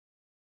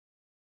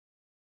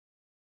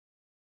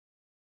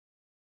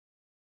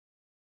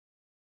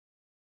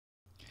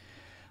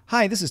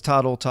Hi, this is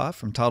Todd Olthoff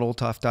from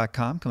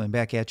toddolthoff.com coming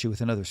back at you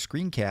with another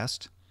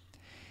screencast.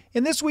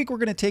 And this week we're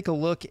going to take a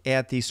look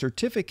at the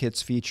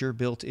certificates feature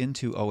built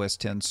into OS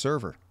X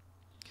Server.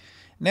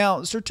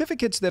 Now,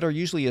 certificates that are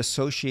usually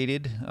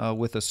associated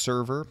with a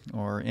server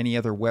or any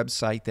other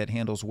website that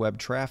handles web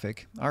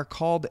traffic are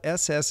called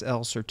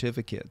SSL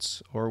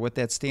certificates, or what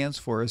that stands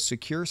for is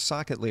Secure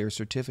Socket Layer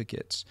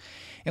Certificates.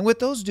 And what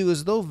those do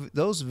is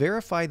those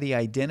verify the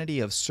identity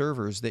of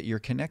servers that you're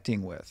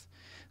connecting with,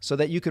 so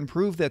that you can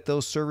prove that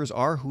those servers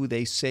are who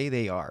they say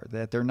they are,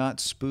 that they're not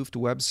spoofed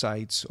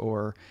websites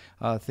or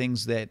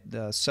things that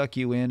suck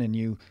you in and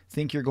you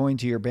think you're going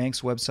to your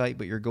bank's website,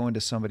 but you're going to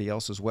somebody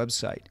else's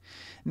website.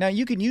 Now,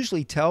 you can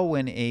usually tell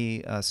when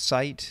a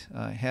site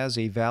has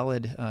a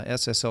valid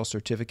SSL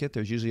certificate.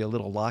 There's usually a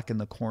little lock in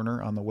the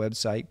corner on the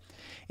website,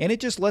 and it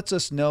just lets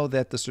us know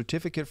that the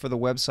certificate for the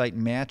website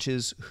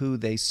matches who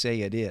they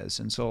say it is.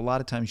 And so a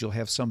lot of times you'll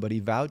have somebody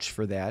vouch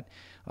for that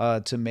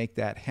to make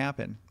that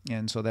happen.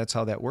 And so that's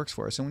how that works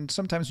for us. And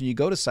sometimes when you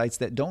go to sites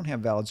that don't have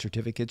valid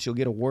certificates, you'll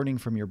get a warning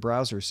from your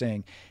browser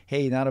saying,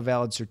 hey, not a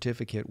valid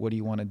certificate. What do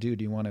you want to do?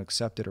 Do you want to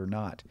accept it or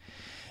not?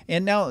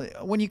 And now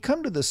when you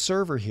come to the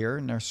server here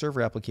in our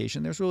server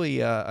application, there's really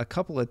a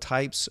couple of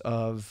types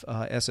of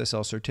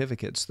SSL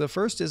certificates. The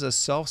first is a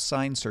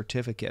self-signed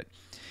certificate.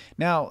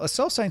 Now, a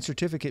self-signed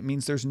certificate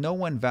means there's no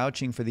one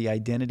vouching for the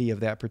identity of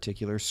that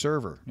particular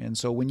server. And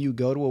so when you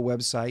go to a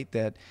website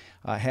that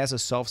has a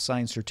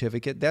self-signed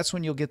certificate, that's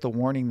when you'll get the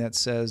warning that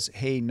says,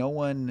 hey, no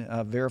one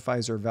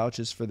verifies or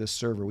vouches for this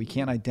server. We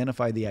can't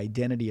identify the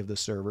identity of the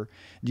server.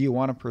 Do you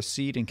want to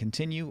proceed and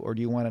continue, or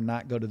do you want to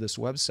not go to this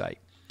website?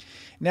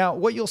 Now,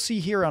 what you'll see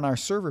here on our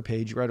server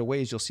page right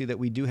away is you'll see that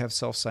we do have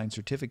self-signed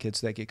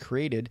certificates that get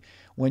created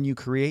when you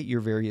create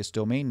your various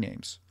domain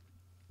names.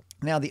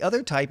 Now, the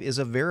other type is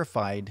a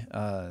verified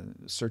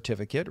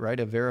certificate, right?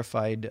 A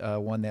verified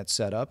one that's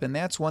set up, and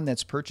that's one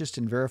that's purchased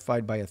and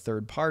verified by a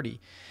third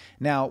party.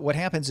 Now, what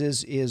happens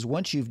is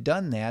once you've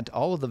done that,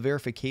 all of the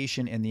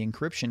verification and the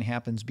encryption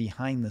happens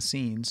behind the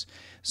scenes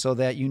so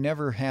that you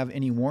never have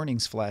any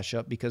warnings flash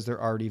up because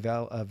they're already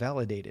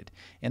validated.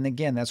 And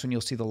again, that's when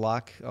you'll see the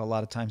lock a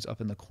lot of times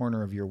up in the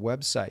corner of your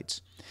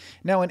websites.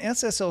 Now, an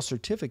SSL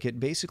certificate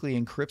basically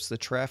encrypts the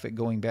traffic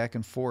going back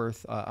and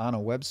forth on a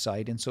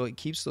website, and so it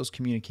keeps those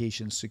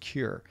communications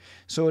secure.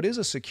 So it is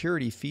a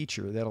security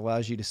feature that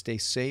allows you to stay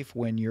safe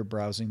when you're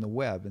browsing the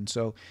web. And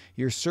so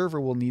your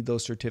server will need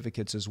those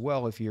certificates as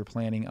well if you're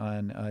planning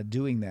on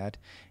doing that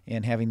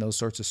and having those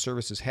sorts of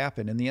services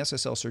happen. And the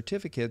SSL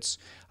certificates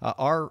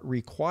are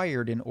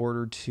required in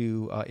order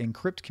to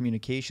encrypt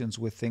communications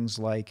with things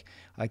like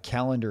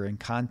calendar and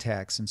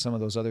contacts and some of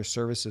those other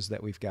services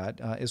that we've got,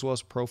 as well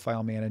as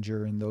Profile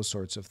Manager and those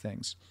sorts of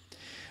things.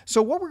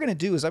 So what we're going to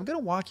do is I'm going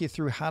to walk you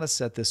through how to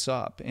set this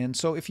up. And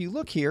so if you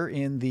look here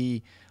in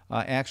the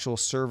actual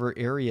server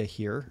area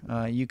here,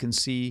 you can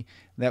see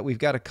that we've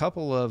got a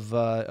couple of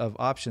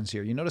options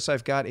here. You notice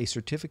I've got a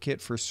certificate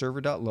for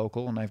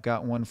server.local and I've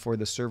got one for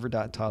the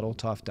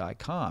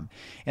server.toddolthoff.com.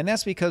 And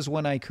that's because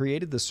when I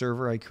created the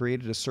server, I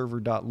created a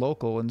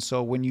server.local. And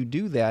so when you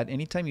do that,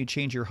 anytime you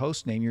change your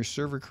host name, your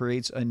server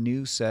creates a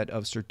new set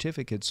of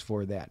certificates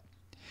for that.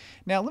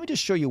 Now, let me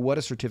just show you what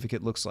a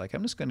certificate looks like.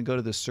 I'm just going to go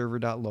to the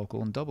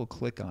server.local and double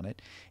click on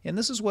it. And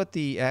this is what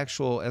the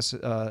actual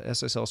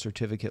SSL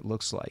certificate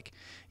looks like.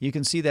 You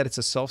can see that it's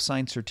a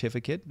self-signed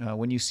certificate.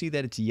 When you see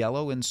that it's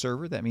yellow in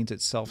server, that means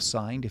it's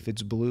self-signed. If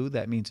it's blue,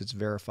 that means it's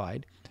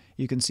verified.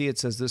 You can see it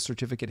says this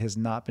certificate has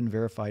not been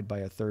verified by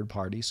a third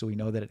party, so we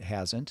know that it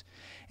hasn't.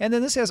 And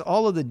then this has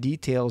all of the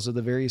details of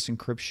the various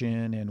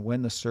encryption and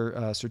when the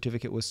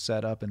certificate was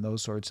set up and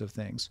those sorts of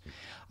things.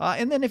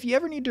 And then if you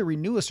ever need to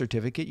renew a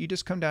certificate, you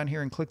just come down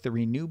here and click the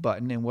renew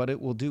button, and what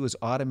it will do is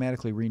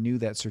automatically renew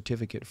that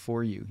certificate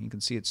for you. You can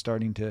see it's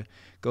starting to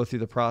go through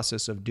the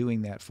process of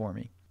doing that for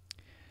me.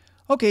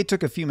 Okay, it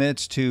took a few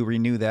minutes to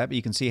renew that, but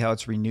you can see how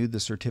it's renewed the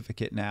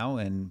certificate now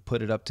and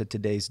put it up to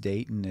today's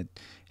date, and it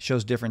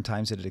shows different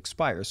times that it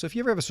expires. So if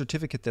you ever have a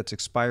certificate that's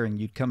expiring,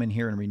 you'd come in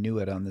here and renew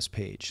it on this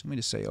page. Let me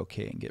just say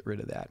okay and get rid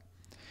of that.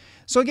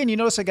 So again, you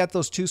notice I got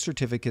those two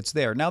certificates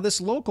there. Now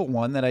this local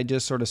one that I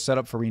just sort of set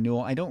up for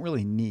renewal, I don't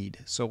really need.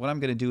 So what I'm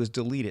going to do is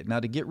delete it. Now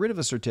to get rid of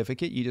a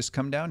certificate, you just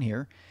come down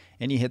here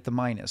and you hit the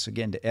minus.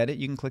 Again, to edit,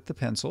 you can click the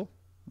pencil.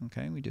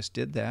 Okay, we just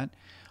did that.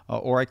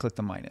 Or I click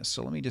the minus.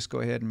 So let me just go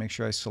ahead and make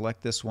sure I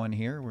select this one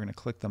here. We're going to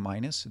click the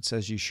minus. It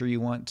says you sure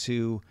you want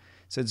to,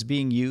 it says it's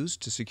being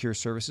used to secure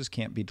services,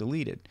 can't be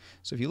deleted.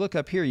 So if you look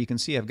up here, you can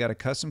see I've got a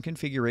custom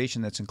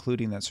configuration that's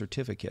including that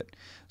certificate.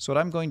 So what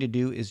I'm going to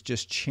do is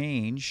just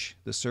change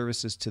the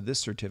services to this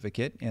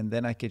certificate, and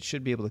then I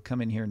should be able to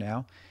come in here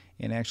now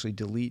and actually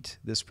delete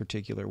this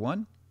particular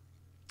one.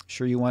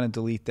 Sure you want to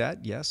delete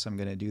that? Yes, I'm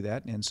going to do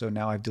that. And so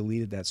now I've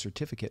deleted that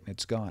certificate and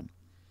it's gone.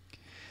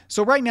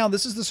 So right now,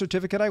 this is the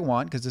certificate I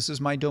want because this is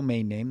my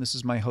domain name. This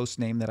is my host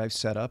name that I've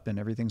set up and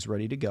everything's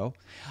ready to go.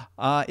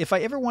 If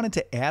I ever wanted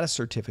to add a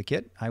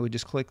certificate, I would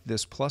just click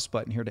this plus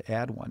button here to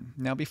add one.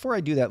 Now, before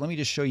I do that, let me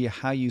just show you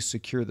how you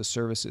secure the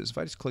services. If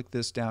I just click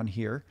this down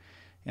here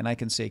and I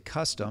can say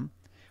custom,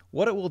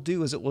 what it will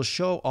do is it will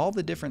show all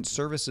the different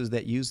services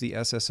that use the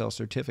SSL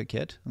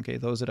certificate, okay,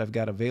 those that I've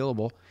got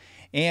available,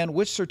 and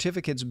which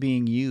certificate's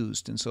being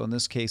used. And so in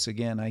this case,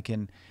 again, I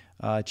can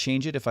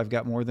change it if I've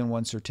got more than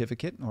one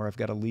certificate, or I've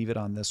got to leave it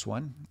on this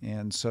one.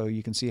 And so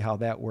you can see how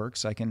that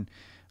works. I can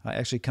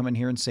actually come in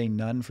here and say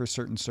none for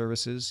certain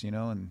services,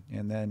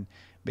 and then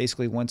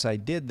basically once I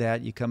did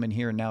that, you come in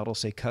here and now it'll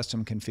say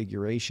custom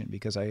configuration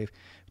because I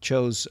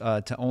chose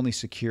to only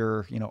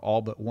secure,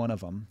 all but one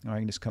of them. Or I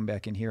can just come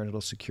back in here and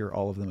it'll secure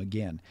all of them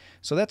again.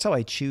 So that's how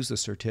I choose the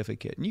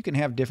certificate. And you can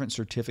have different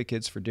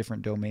certificates for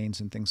different domains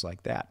and things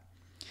like that.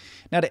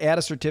 Now to add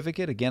a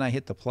certificate, again, I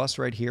hit the plus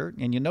right here,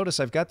 and you'll notice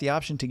I've got the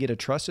option to get a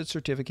trusted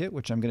certificate,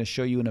 which I'm going to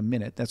show you in a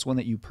minute. That's one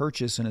that you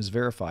purchase and is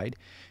verified.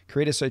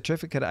 Create a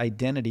certificate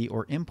identity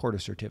or import a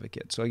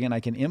certificate. So again, I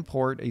can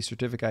import a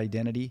certificate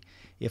identity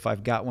if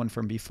I've got one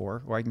from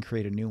before, or I can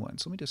create a new one.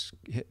 So let me just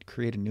hit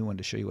create a new one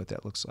to show you what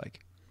that looks like.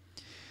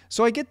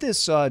 So I get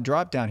this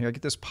drop down here, I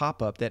get this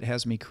pop-up that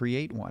has me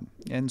create one.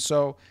 And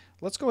so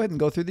let's go ahead and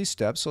go through these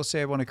steps. So let's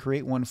say I want to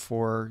create one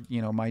for,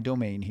 my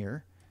domain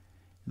here,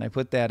 and I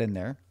put that in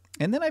there.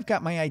 And then I've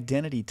got my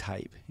identity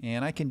type,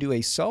 and I can do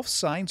a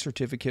self-signed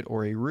certificate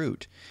or a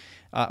root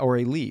or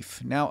a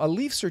leaf. Now, a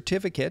leaf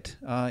certificate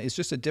is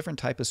just a different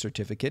type of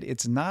certificate.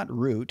 It's not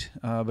root,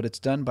 but it's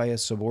done by a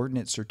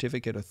subordinate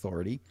certificate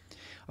authority.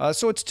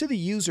 So it's to the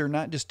user,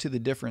 not just to the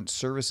different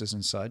services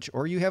and such.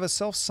 Or you have a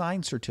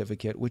self-signed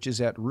certificate, which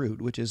is at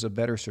root, which is a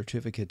better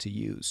certificate to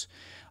use.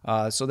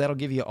 So that'll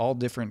give you all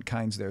different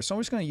kinds there. So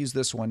I'm just going to use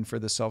this one for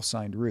the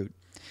self-signed root.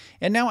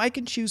 And now I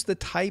can choose the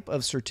type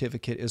of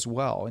certificate as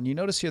well. And you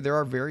notice here there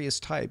are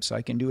various types.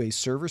 I can do a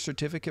server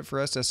certificate for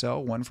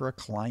SSL, one for a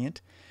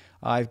client.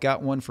 I've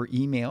got one for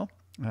email.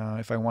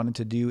 If I wanted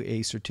to do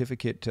a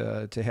certificate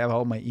to have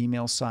all my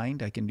emails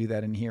signed, I can do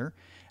that in here.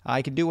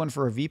 I can do one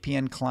for a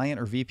VPN client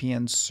or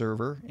VPN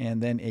server,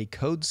 and then a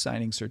code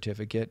signing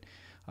certificate,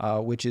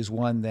 which is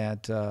one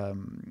that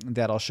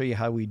I'll show you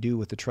how we do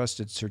with the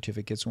trusted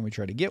certificates when we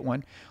try to get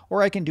one.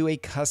 Or I can do a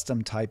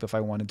custom type if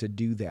I wanted to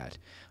do that.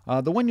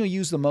 The one you'll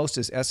use the most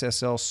is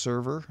SSL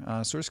server,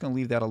 so we're just going to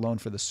leave that alone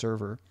for the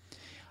server.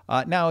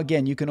 Now,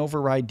 again, you can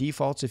override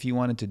defaults if you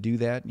wanted to do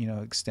that,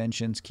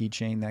 extensions,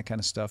 keychain, that kind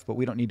of stuff, but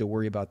we don't need to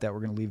worry about that. We're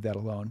going to leave that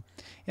alone.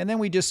 And then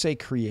we just say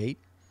create.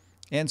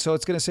 And so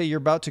it's going to say you're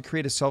about to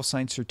create a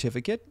self-signed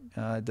certificate.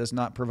 It does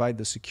not provide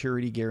the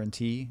security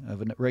guarantee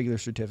of a regular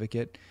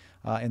certificate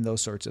and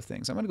those sorts of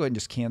things. I'm going to go ahead and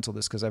just cancel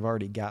this because I've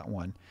already got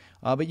one.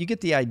 But you get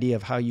the idea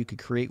of how you could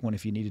create one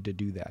if you needed to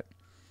do that.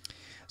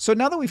 So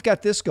now that we've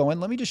got this going,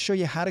 let me just show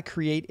you how to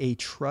create a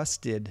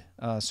trusted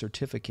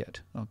certificate.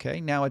 Okay,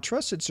 now a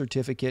trusted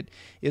certificate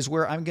is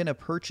where I'm going to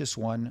purchase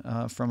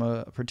one from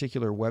a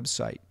particular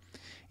website.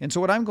 And so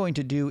what I'm going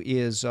to do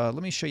is, let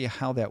me show you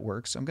how that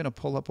works. I'm going to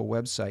pull up a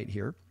website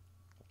here.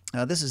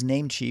 This is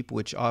Namecheap,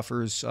 which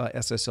offers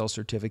SSL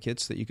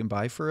certificates that you can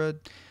buy for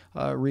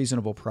a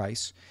reasonable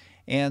price.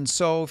 And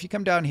so if you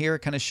come down here, it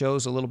kind of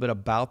shows a little bit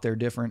about their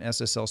different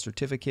SSL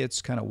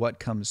certificates, kind of what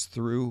comes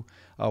through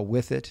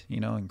with it,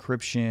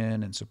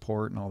 encryption and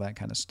support and all that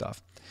kind of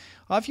stuff.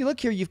 If you look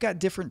here, you've got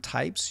different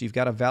types. You've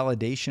got a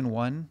validation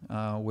one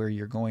where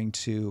you're going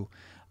to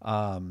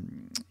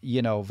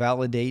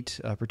validate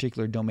a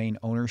particular domain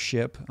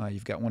ownership.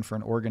 You've got one for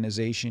an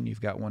organization.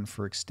 You've got one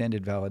for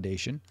extended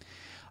validation.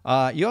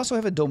 You also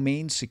have a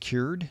domain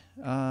secured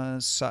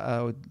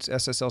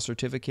SSL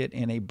certificate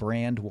and a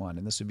brand one.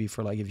 And this would be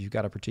for like if you've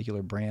got a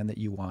particular brand that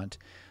you want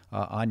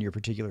on your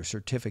particular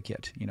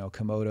certificate,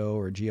 Komodo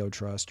or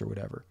GeoTrust or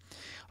whatever.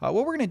 What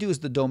we're going to do is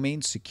the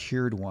domain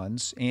secured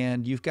ones.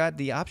 And you've got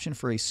the option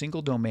for a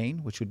single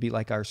domain, which would be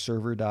like our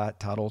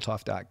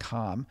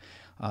server.totaltoff.com.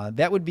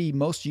 That would be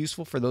most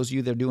useful for those of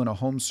you that are doing a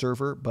home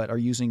server but are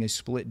using a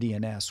split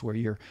DNS where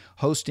you're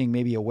hosting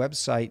maybe a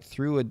website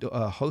through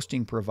a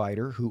hosting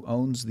provider who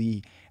owns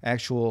the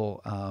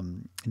actual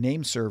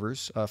name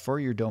servers for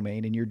your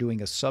domain, and you're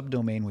doing a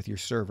subdomain with your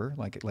server,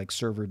 like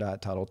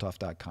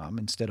server.totaltoff.com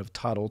instead of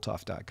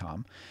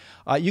totaltoff.com.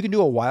 You can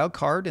do a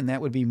wildcard, and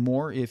that would be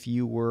more if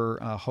you were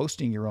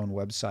hosting your own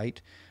website,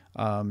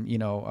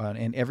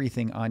 and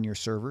everything on your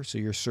server. So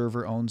your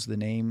server owns the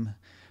name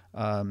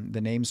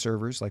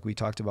servers like we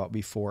talked about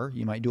before.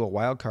 You might do a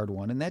wildcard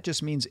one, and that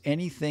just means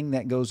anything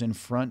that goes in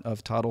front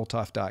of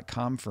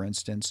totaltoff.com, for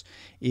instance,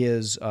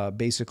 is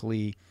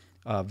basically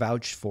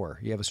vouched for.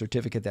 You have a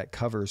certificate that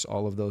covers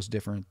all of those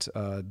different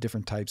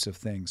types of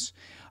things.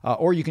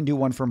 Or you can do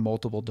one for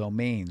multiple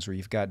domains where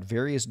you've got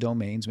various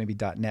domains, maybe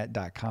 .net,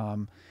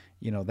 .com,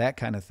 that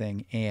kind of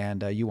thing,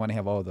 and you want to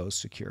have all of those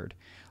secured.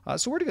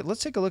 So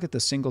let's take a look at the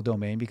single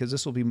domain, because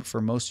this will be for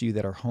most of you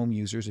that are home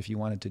users if you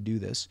wanted to do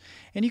this.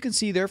 And you can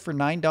see there for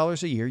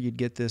 $9 a year, you'd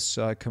get this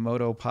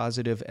Komodo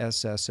Positive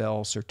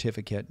SSL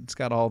certificate. It's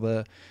got all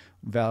the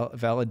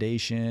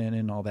validation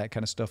and all that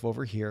kind of stuff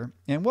over here.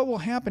 And what will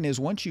happen is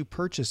once you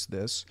purchase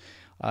this,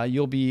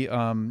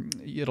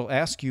 it'll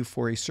ask you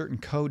for a certain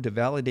code to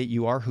validate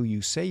you are who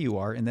you say you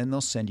are, and then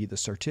they'll send you the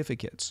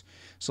certificates.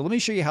 So let me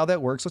show you how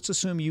that works. Let's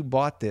assume you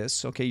bought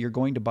this. Okay, you're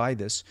going to buy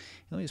this.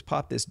 Let me just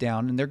pop this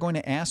down, and they're going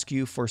to ask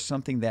you for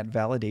something that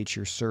validates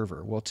your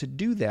server. Well, to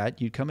do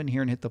that, you come in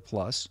here and hit the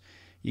plus.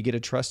 You get a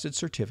trusted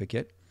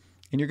certificate,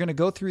 and you're going to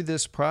go through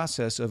this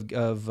process of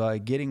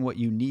getting what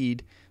you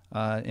need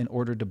in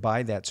order to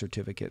buy that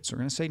certificate. So we're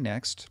going to say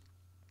next.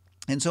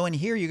 And so in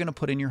here, you're going to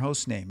put in your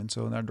host name. And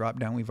so in our drop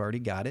down, we've already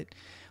got it.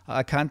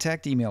 A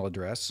contact email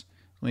address.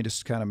 Let me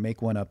just kind of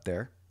make one up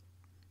there.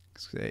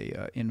 Say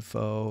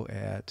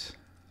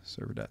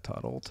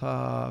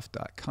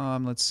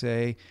info@server.toddolthoff.com, let's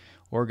say.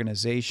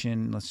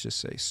 Organization, let's just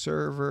say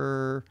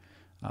server.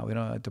 We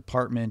don't have a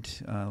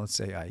department, let's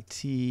say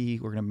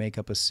IT. We're going to make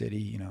up a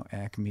city,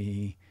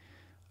 Acme.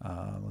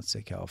 Let's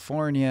say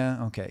California.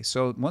 Okay,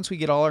 so once we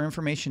get all our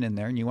information in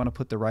there, and you want to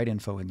put the right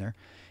info in there,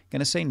 going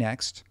to say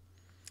next.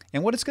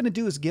 And what it's going to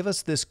do is give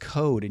us this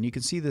code, and you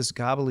can see this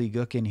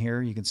gobbledygook in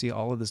here. You can see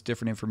all of this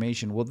different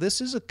information. Well,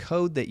 this is a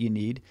code that you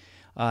need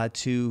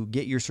to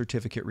get your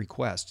certificate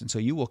request. And so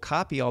you will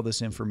copy all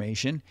this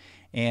information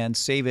and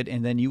save it,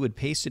 and then you would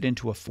paste it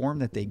into a form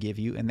that they give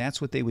you, and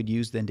that's what they would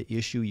use then to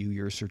issue you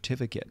your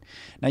certificate.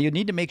 Now, you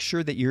need to make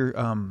sure that your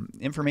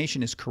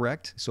information is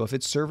correct. So if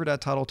it's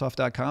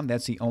server.toddolthoff.com,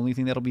 that's the only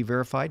thing that'll be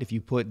verified. If you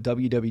put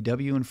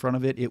www in front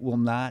of it, it will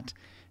not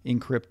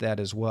encrypt that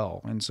as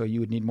well. And so you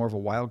would need more of a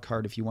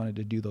wildcard if you wanted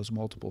to do those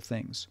multiple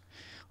things.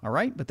 All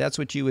right, but that's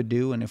what you would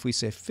do. And if we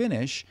say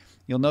finish,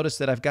 you'll notice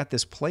that I've got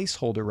this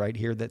placeholder right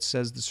here that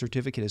says the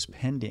certificate is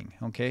pending,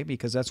 okay?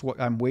 Because that's what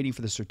I'm waiting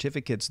for, the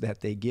certificates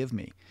that they give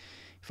me.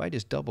 If I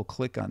just double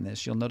click on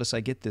this, you'll notice I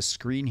get this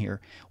screen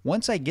here.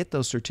 Once I get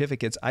those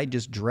certificates, I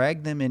just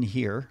drag them in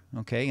here,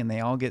 okay, and they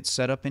all get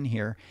set up in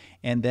here,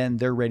 and then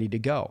they're ready to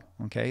go,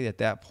 okay? At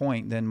that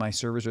point, then my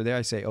servers are there.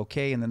 I say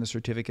okay, and then the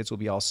certificates will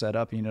be all set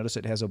up, and you notice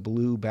it has a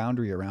blue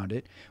boundary around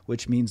it,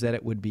 which means that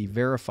it would be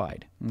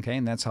verified, okay?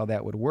 And that's how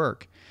that would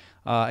work.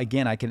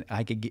 Again, I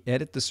could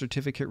edit the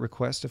certificate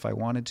request if I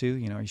wanted to.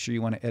 Are you sure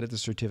you want to edit the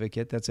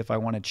certificate? That's if I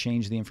want to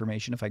change the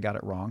information if I got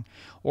it wrong.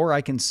 Or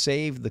I can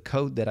save the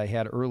code that I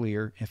had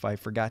earlier if I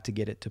forgot to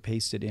get it, to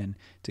paste it in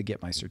to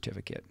get my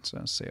certificate. So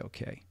I'll say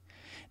okay.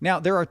 Now,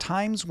 there are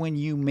times when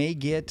you may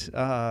get,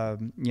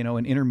 an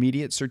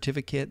intermediate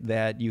certificate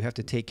that you have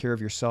to take care of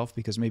yourself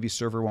because maybe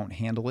server won't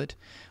handle it.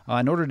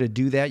 In order to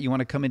do that, you want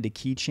to come into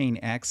Keychain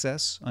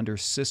Access under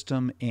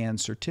System and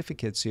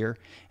Certificates here,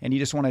 and you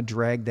just want to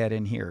drag that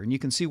in here. And you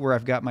can see where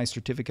I've got my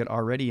certificate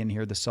already in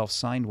here, the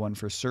self-signed one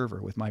for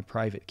server with my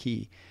private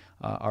key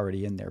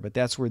already in there. But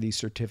that's where these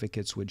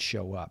certificates would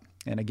show up.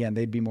 And again,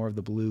 they'd be more of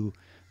the blue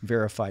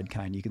verified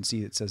kind. You can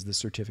see it says the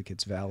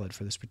certificate's valid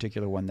for this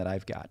particular one that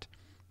I've got.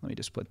 Let me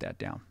just put that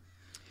down.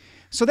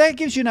 So that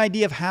gives you an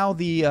idea of how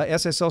the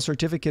SSL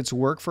certificates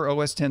work for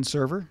OS X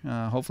server.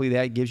 Hopefully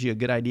that gives you a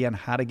good idea on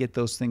how to get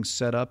those things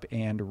set up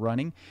and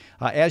running.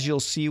 As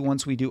you'll see,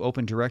 once we do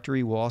Open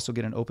Directory, we'll also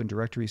get an Open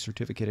Directory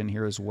certificate in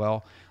here as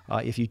well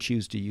if you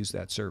choose to use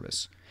that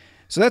service.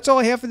 So that's all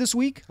I have for this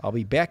week. I'll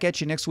be back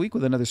at you next week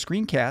with another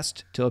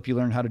screencast to help you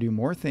learn how to do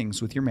more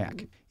things with your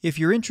Mac. If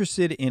you're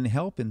interested in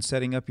help in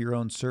setting up your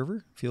own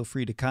server, feel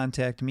free to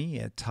contact me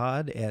at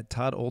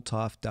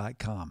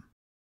todd@toddolthoff.com.